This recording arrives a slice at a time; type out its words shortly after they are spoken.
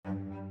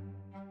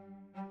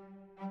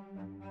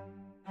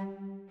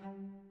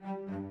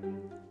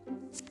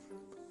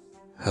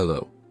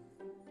Hello,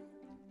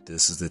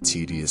 this is the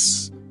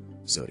Tedious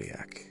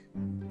Zodiac,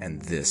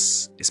 and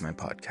this is my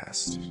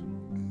podcast.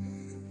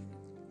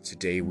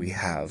 Today we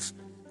have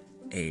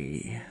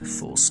a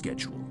full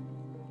schedule,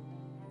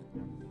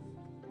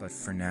 but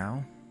for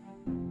now,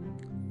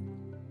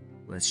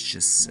 let's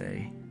just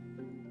say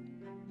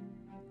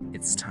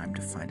it's time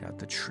to find out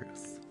the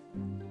truth.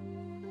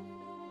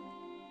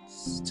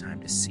 It's time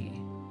to see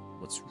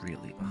what's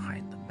really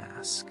behind the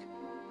mask.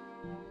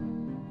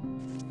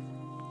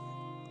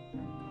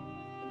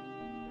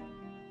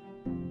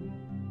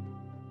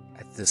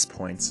 At this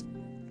point,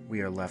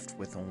 we are left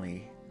with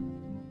only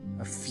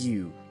a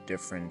few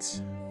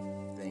different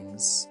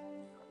things,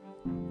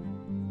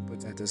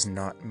 but that does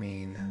not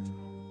mean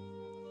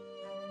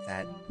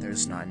that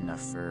there's not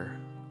enough for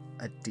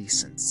a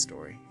decent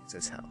story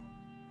to tell.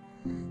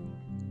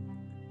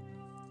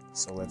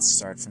 So let's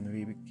start from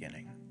the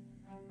beginning.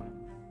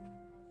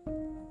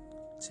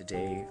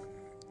 Today,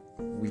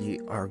 we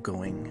are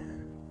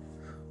going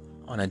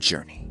on a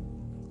journey,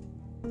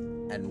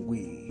 and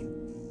we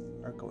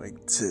are going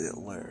to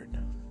learn.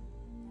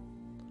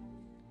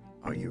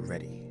 Are you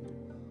ready?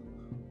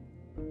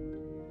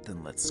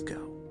 Then let's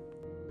go.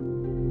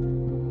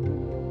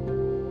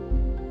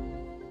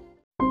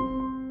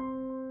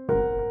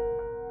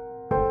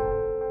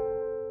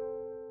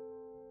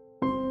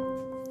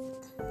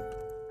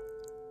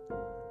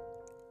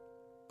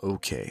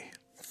 Okay,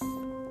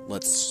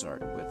 let's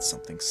start with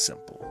something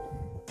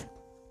simple.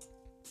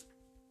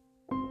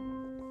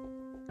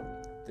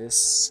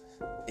 This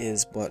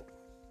is what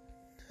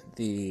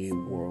the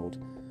world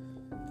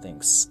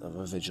thinks of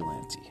a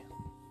vigilante.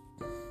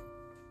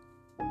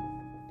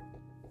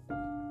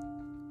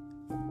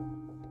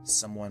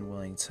 Someone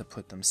willing to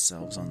put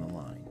themselves on the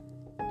line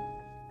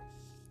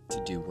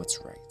to do what's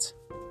right.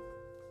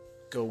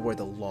 Go where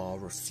the law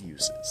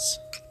refuses.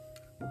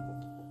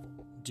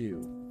 Do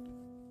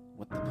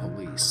what the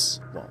police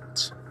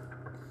won't.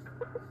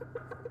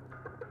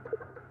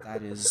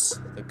 That is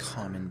the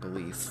common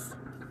belief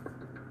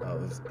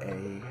of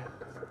a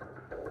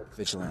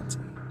vigilante.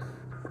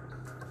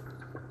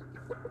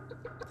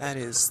 That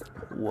is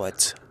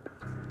what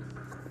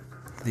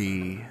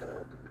the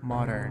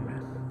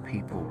modern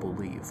people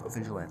believe a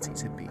vigilante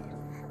to be.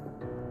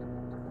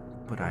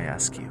 But I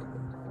ask you,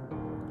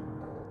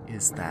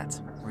 is that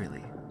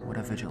really what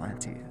a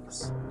vigilante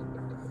is?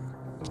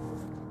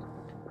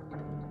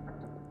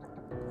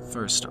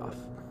 First off,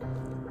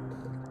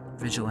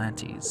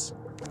 vigilantes,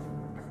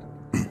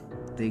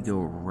 they go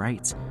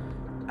right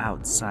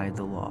outside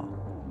the law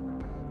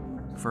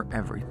for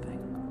everything.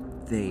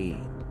 They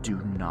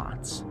do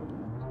not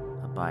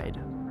abide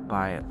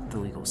by the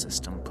legal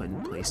system put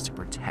in place to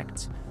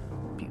protect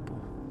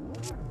people.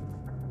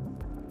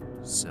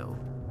 So,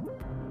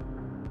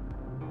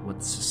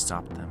 what's to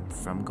stop them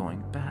from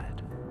going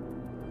bad?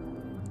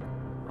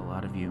 A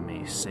lot of you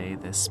may say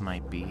this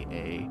might be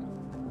a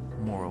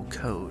moral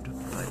code,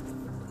 but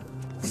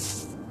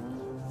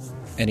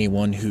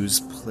anyone who's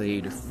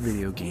played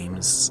video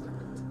games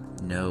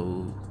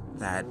know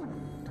that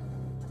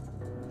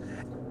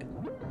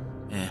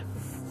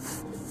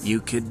you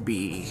could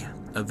be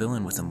a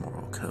villain with a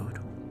moral code,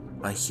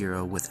 a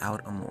hero without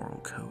a moral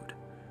code.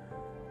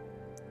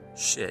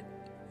 Shit,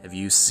 have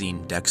you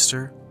seen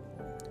Dexter?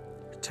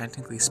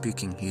 Technically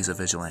speaking, he's a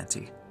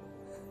vigilante.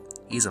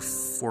 He's a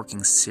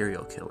forking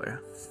serial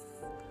killer.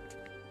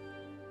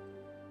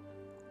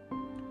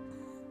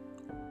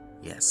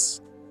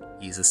 Yes,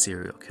 he's a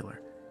serial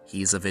killer.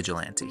 He's a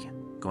vigilante,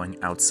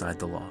 going outside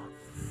the law.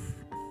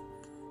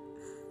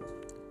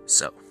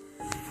 So,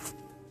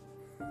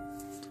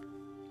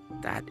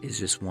 that is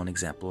just one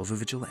example of a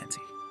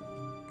vigilante.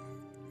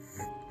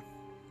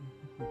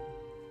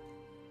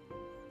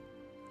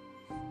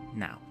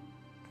 Now,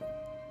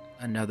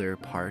 another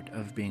part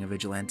of being a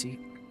vigilante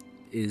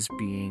is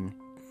being,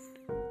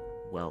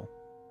 well,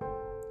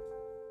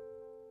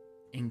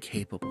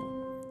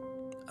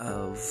 incapable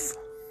of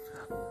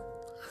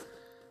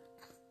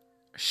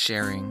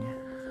sharing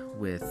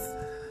with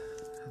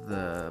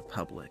the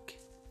public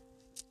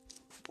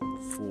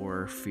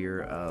for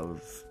fear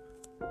of,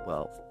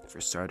 well, for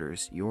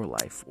starters, your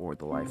life or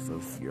the life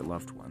of your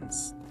loved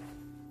ones.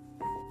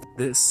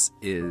 This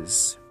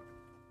is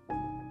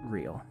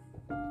real.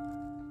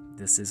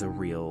 This is a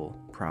real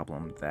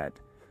problem that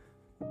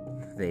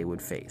they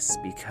would face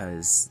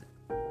because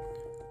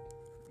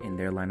in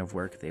their line of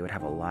work, they would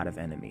have a lot of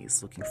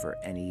enemies looking for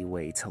any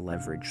way to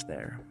leverage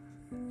their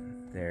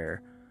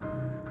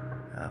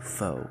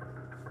foe.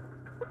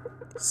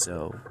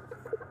 So,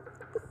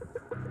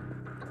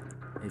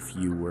 if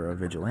you were a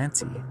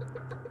vigilante,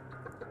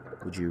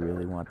 would you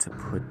really want to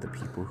put the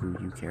people who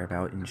you care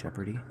about in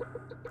jeopardy?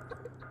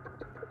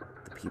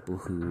 The people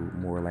who,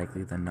 more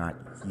likely than not,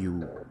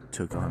 you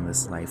took on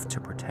this life to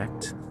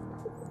protect?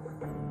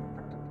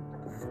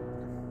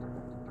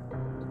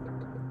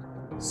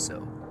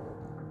 So,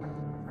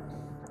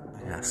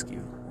 I ask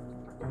you,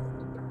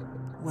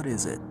 what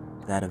is it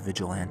that a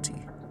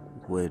vigilante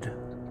would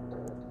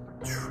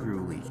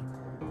truly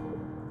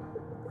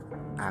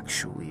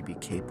actually be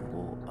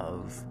capable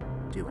of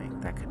doing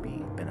that could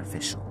be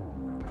beneficial.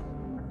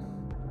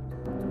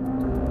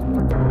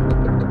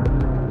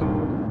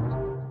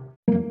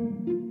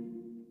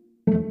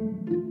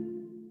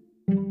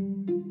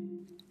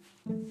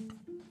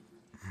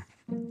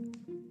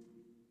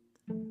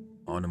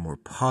 On a more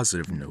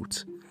positive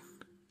note,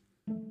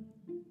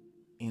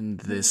 in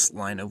this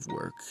line of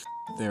work,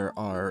 there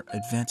are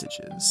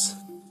advantages.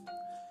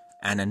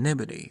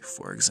 Anonymity,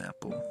 for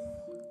example.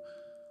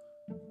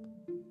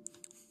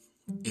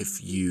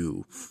 If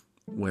you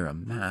wear a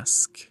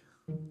mask,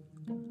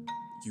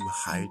 you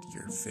hide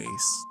your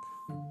face,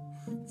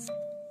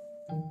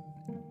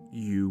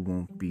 you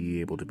won't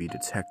be able to be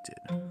detected.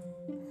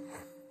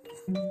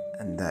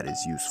 And that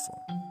is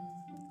useful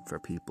for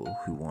people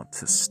who want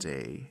to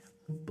stay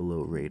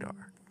below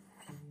radar.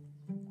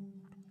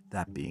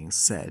 That being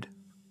said,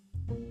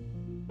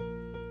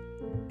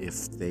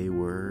 if they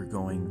were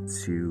going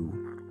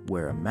to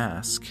wear a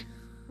mask,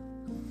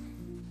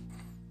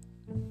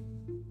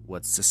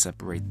 what's to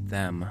separate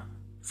them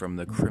from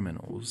the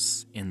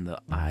criminals in the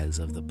eyes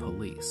of the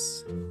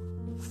police?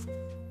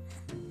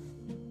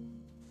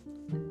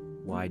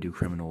 Why do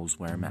criminals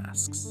wear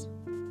masks?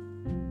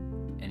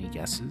 Any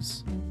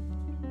guesses?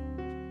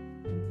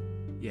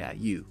 Yeah,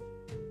 you.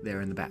 There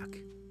in the back.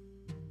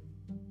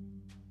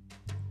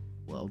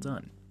 Well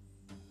done.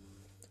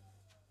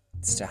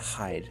 It's to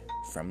hide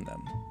from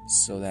them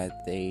so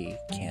that they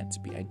can't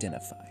be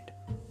identified.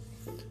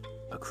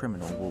 A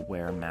criminal will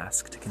wear a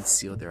mask to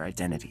conceal their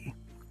identity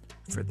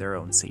for their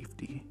own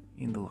safety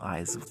in the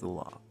eyes of the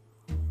law.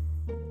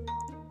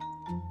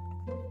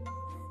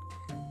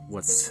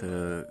 What's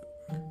to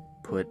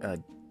put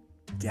a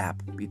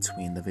gap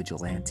between the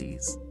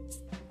vigilantes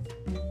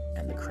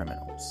and the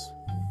criminals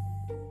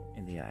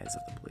in the eyes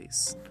of the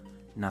police?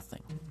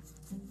 Nothing.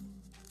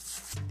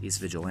 These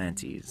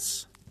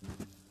vigilantes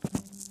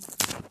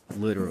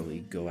literally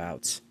go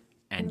out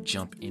and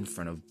jump in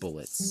front of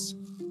bullets.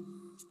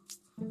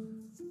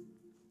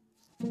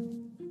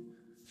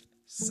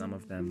 Some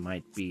of them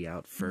might be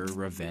out for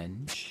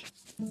revenge,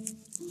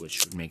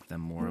 which would make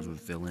them more of a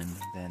villain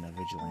than a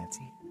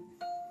vigilante.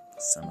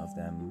 Some of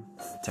them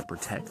to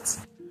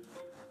protect.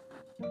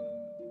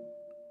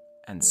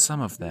 And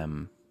some of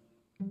them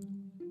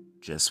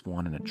just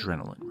want an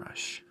adrenaline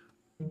rush.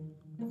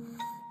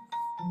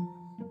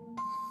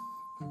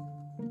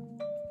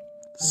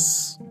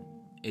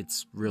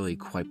 It's really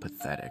quite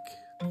pathetic.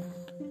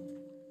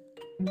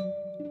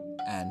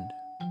 And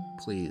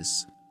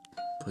please,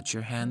 put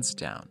your hands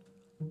down.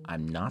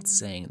 I'm not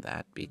saying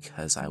that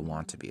because I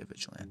want to be a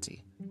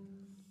vigilante.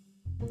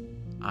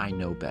 I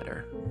know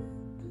better.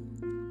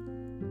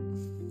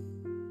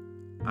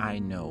 I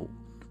know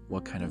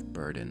what kind of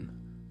burden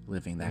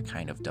living that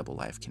kind of double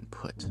life can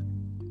put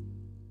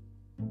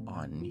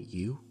on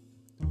you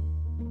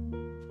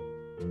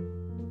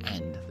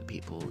and the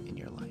people in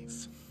your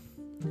life.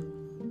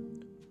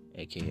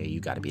 AKA, you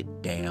gotta be a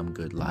damn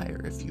good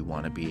liar if you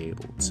want to be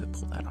able to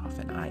pull that off,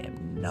 and I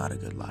am not a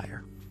good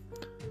liar.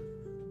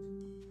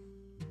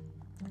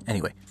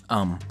 Anyway,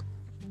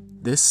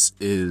 this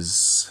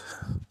is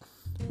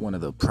one of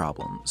the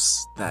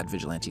problems that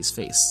vigilantes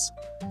face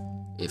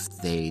if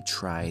they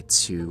try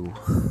to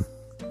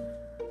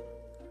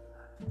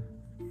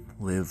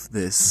live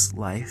this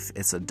life.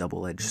 It's a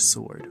double-edged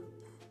sword.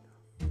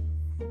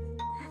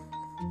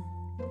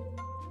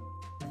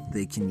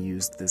 They can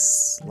use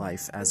this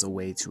life as a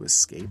way to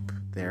escape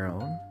their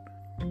own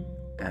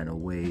and a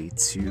way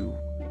to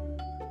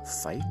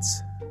fight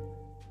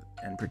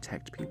and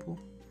protect people.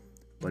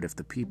 But if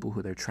the people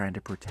who they're trying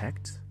to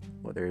protect,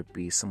 whether it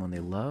be someone they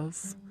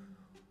love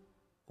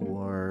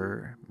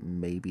or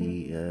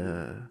maybe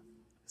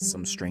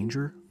some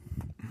stranger,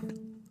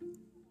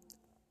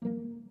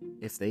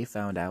 if they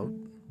found out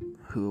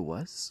who it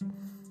was,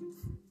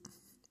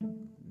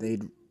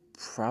 they'd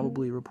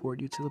probably report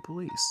you to the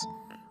police,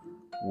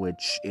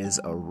 which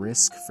is a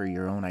risk for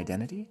your own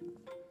identity.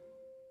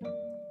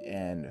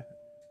 And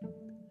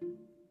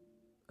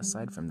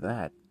aside from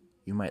that,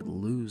 you might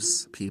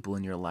lose people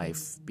in your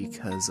life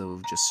because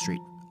of just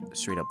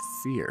straight up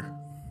fear.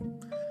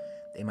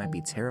 They might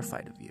be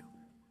terrified of you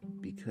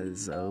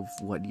because of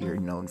what you're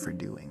known for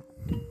doing.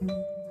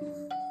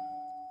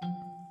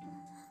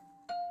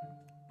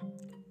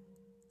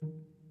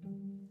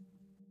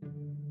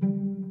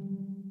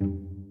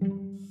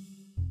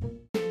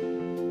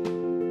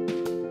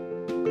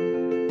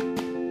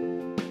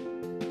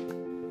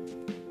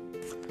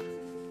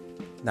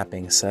 That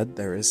being said,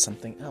 there is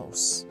something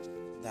else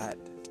that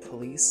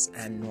police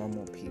and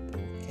normal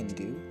people can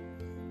do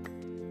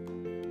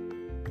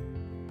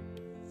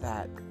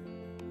that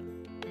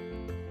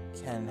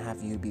can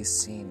have you be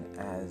seen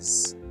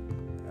as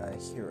a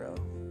hero,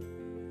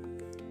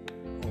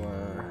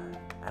 or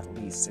at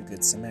least a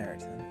good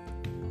Samaritan,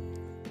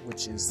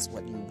 which is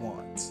what you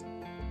want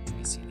to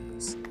be seen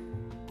as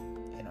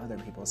in other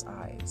people's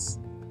eyes.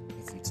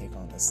 If you take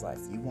on this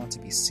life, you want to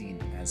be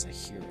seen as a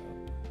hero,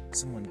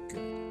 someone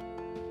good,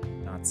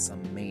 not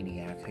some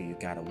maniac who you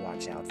gotta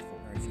watch out for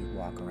if you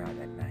walk around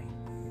at night.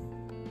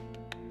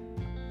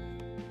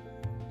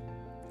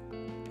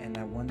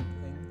 that one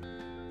thing?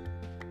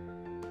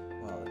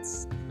 Well,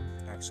 it's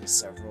actually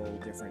several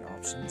different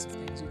options of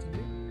things you can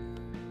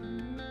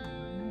do.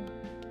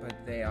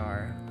 But they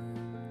are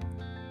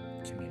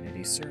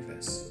community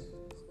service.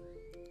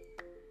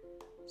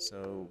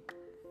 So,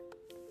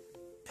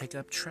 pick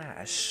up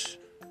trash,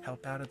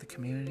 help out at the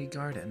community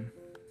garden.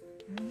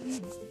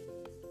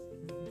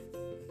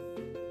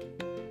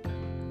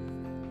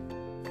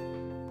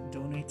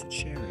 Donate to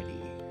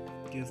charity,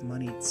 give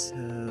money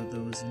to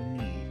those in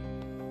need.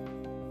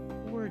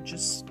 Or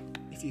just,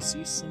 if you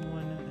see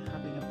someone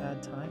having a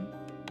bad time,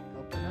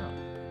 help them out.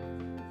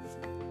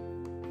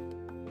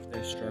 If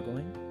they're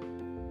struggling,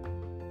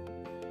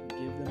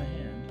 give them a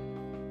hand.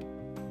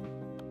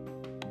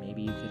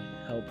 Maybe you could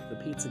help the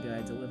pizza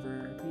guy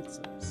deliver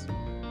pizzas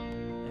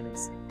and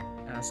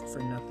ask for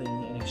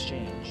nothing in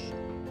exchange.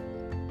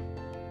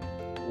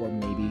 Or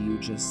maybe you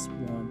just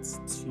want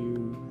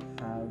to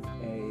have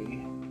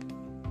a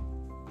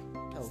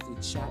healthy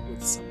chat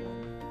with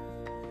someone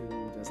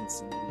who doesn't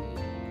seem to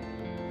be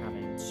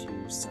having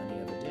too sunny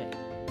of a day.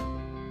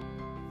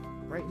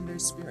 Brighten their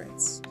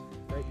spirits,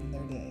 brighten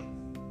their day.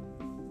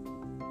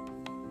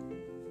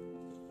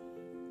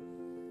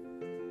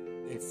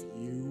 If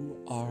you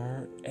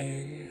are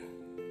a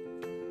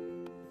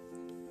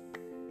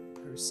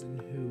person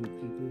who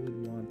people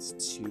would want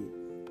to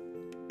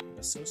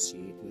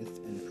associate with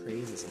and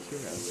praise as a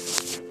hero,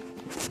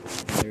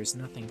 there's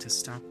nothing to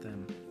stop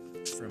them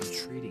from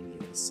treating you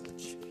as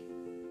such.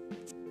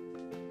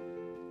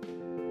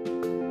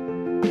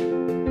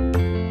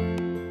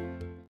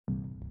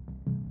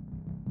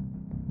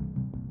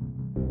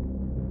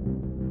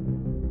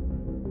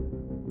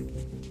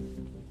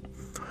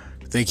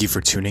 Thank you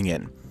for tuning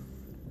in.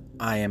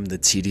 I am the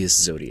Tedious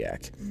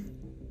Zodiac,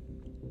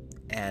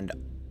 and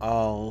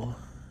I'll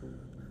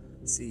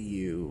see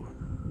you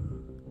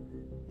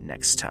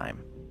next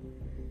time.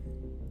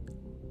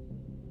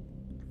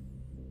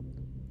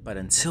 But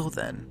until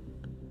then,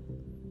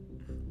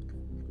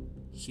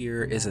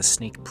 here is a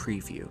sneak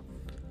preview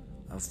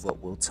of what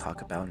we'll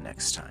talk about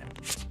next time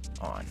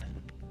on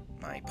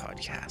my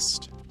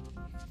podcast.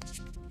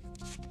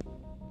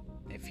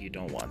 If you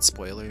don't want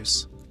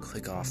spoilers,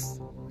 click off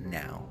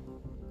now.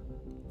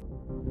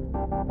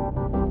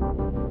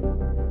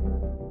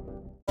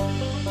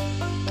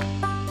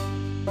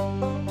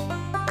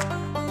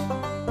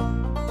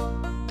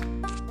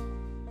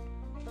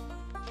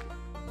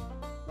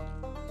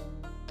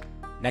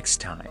 Next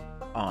time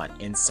on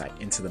Insight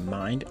into the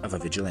Mind of a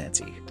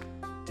Vigilante,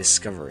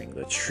 discovering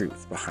the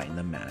truth behind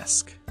the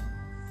mask.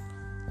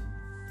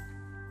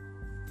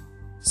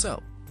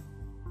 So,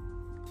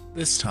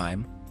 this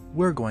time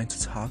we're going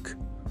to talk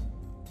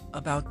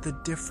about the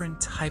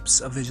different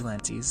types of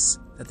vigilantes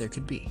that there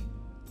could be.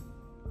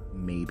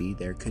 Maybe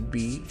there could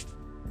be.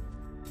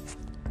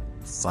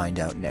 Find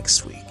out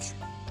next week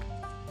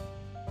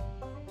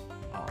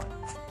on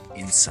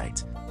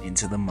Insight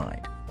into the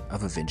Mind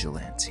of a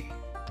Vigilante,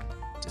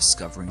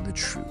 discovering the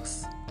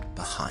truth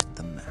behind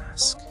the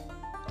mask.